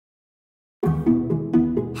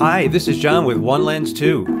Hi, this is John with One Lens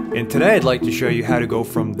 2, and today I'd like to show you how to go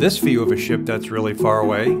from this view of a ship that's really far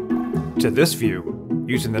away to this view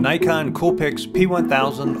using the Nikon COOLPIX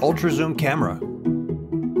P1000 Ultra Zoom camera.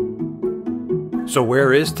 So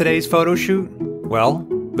where is today's photo shoot? Well,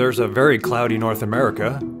 there's a very cloudy North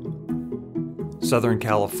America, Southern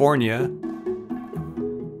California,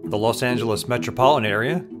 the Los Angeles metropolitan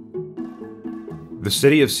area, the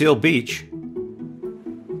city of Seal Beach,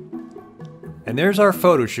 and there's our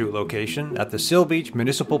photo shoot location at the Seal Beach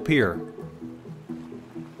Municipal Pier.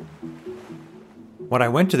 When I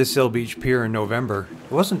went to the Seal Beach Pier in November,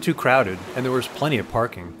 it wasn't too crowded and there was plenty of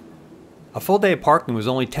parking. A full day of parking was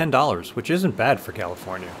only $10, which isn't bad for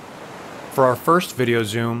California. For our first video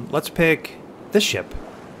zoom, let's pick this ship.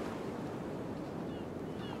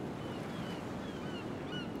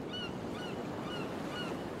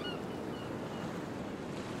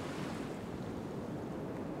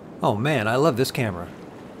 Oh man, I love this camera.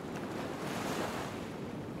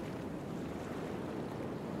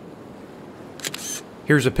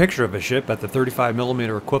 Here's a picture of a ship at the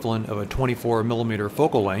 35mm equivalent of a 24mm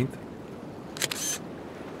focal length.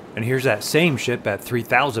 And here's that same ship at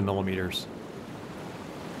 3000mm.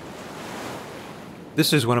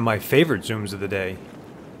 This is one of my favorite zooms of the day.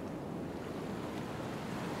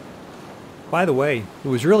 By the way, it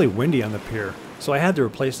was really windy on the pier, so I had to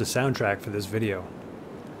replace the soundtrack for this video.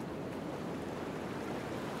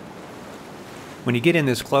 When you get in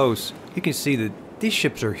this close, you can see that these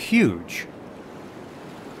ships are huge.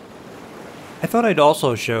 I thought I'd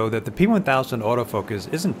also show that the P1000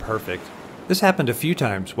 autofocus isn't perfect. This happened a few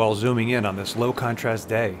times while zooming in on this low contrast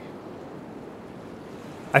day.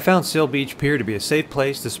 I found Seal Beach Pier to be a safe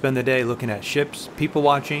place to spend the day looking at ships, people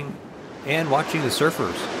watching, and watching the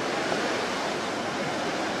surfers.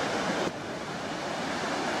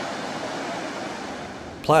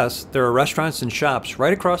 Plus, there are restaurants and shops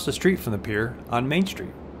right across the street from the pier on Main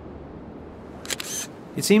Street.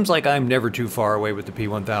 It seems like I'm never too far away with the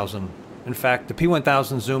P1000. In fact, the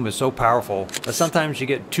P1000 zoom is so powerful that sometimes you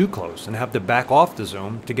get too close and have to back off the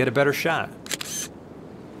zoom to get a better shot.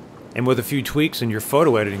 And with a few tweaks in your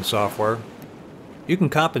photo editing software, you can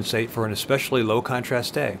compensate for an especially low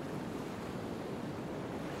contrast day.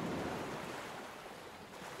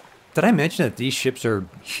 Did I mention that these ships are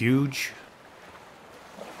huge?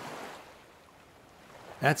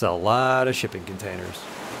 That's a lot of shipping containers.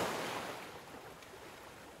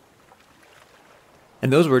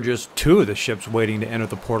 And those were just two of the ships waiting to enter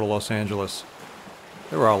the port of Los Angeles.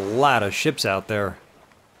 There were a lot of ships out there.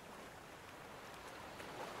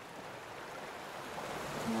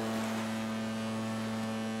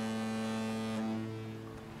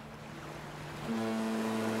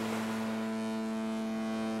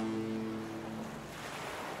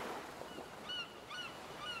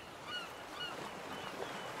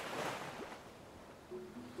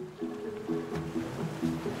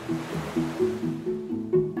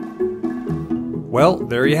 Well,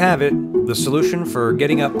 there you have it, the solution for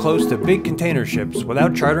getting up close to big container ships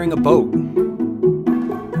without chartering a boat.